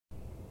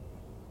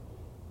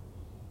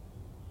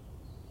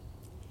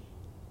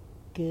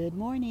Good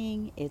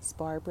morning. It's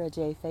Barbara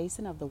J.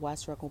 Faison of the Why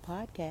Struggle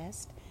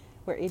podcast,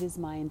 where it is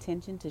my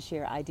intention to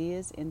share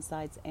ideas,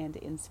 insights, and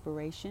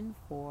inspiration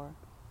for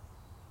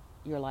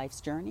your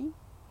life's journey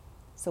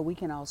so we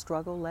can all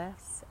struggle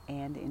less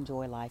and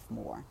enjoy life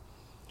more.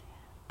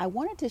 I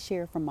wanted to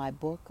share from my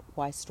book,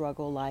 Why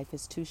Struggle Life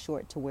is Too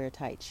Short to Wear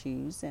Tight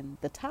Shoes, and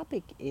the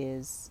topic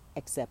is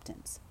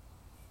acceptance.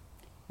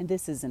 And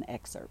this is an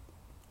excerpt.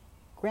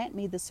 Grant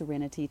me the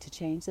serenity to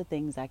change the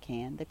things I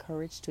can, the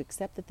courage to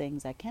accept the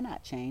things I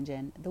cannot change,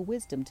 and the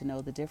wisdom to know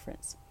the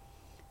difference.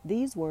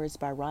 These words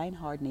by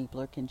Reinhard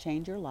Niebuhr can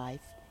change your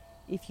life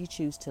if you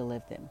choose to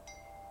live them.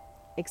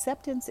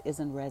 Acceptance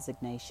isn't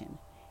resignation.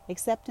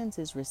 Acceptance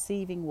is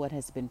receiving what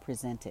has been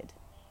presented.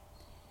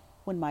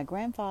 When my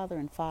grandfather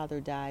and father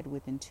died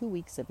within 2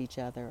 weeks of each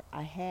other,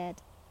 I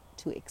had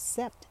to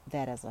accept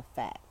that as a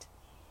fact.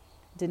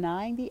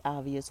 Denying the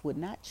obvious would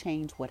not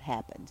change what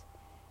happened.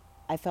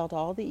 I felt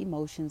all the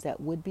emotions that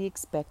would be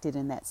expected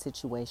in that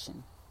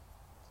situation.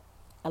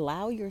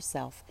 Allow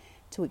yourself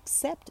to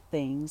accept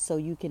things so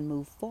you can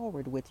move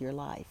forward with your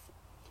life.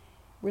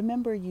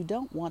 Remember, you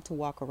don't want to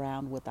walk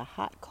around with a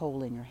hot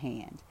coal in your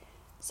hand,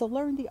 so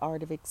learn the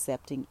art of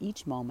accepting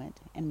each moment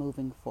and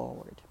moving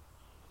forward.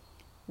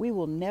 We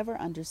will never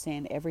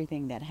understand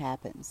everything that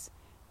happens.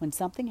 When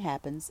something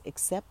happens,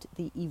 accept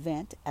the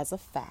event as a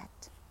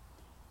fact.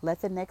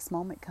 Let the next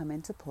moment come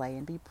into play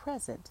and be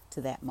present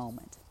to that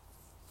moment.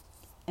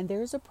 And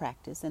there is a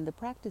practice, and the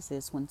practice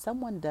is when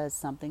someone does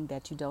something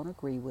that you don't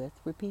agree with,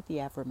 repeat the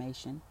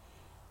affirmation,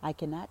 I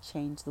cannot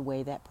change the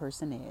way that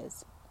person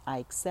is. I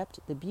accept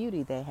the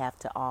beauty they have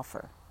to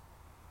offer.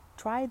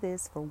 Try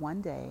this for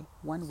 1 day,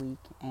 1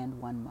 week,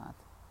 and 1 month.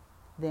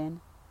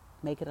 Then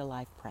make it a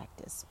life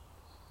practice.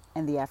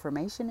 And the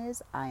affirmation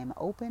is, I am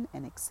open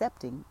and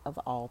accepting of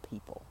all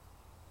people.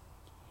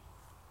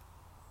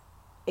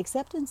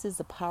 Acceptance is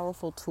a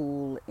powerful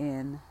tool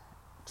in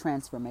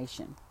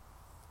transformation.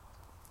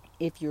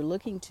 If you're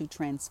looking to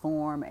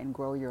transform and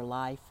grow your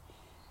life,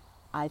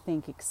 I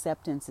think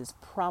acceptance is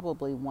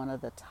probably one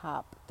of the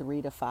top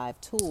 3 to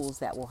 5 tools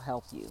that will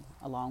help you,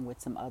 along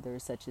with some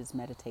others such as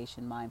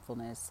meditation,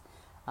 mindfulness,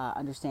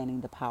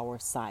 understanding the power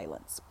of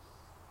silence.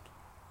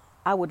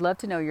 I would love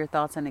to know your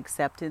thoughts on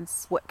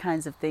acceptance. What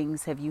kinds of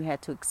things have you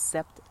had to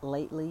accept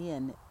lately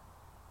and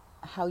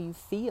how you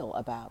feel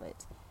about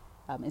it?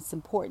 It's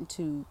important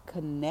to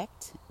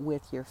connect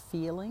with your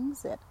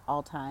feelings at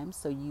all times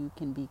so you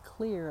can be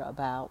clear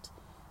about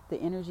the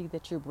energy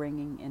that you're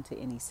bringing into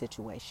any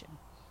situation.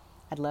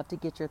 I'd love to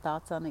get your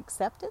thoughts on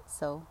acceptance,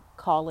 so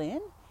call in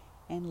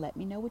and let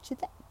me know what you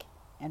think.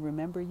 And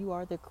remember, you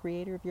are the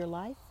creator of your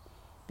life.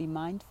 Be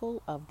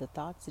mindful of the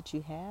thoughts that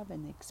you have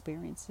and the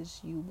experiences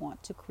you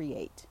want to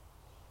create.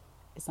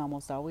 It's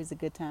almost always a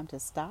good time to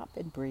stop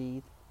and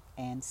breathe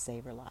and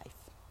savor life.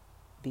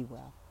 Be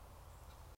well.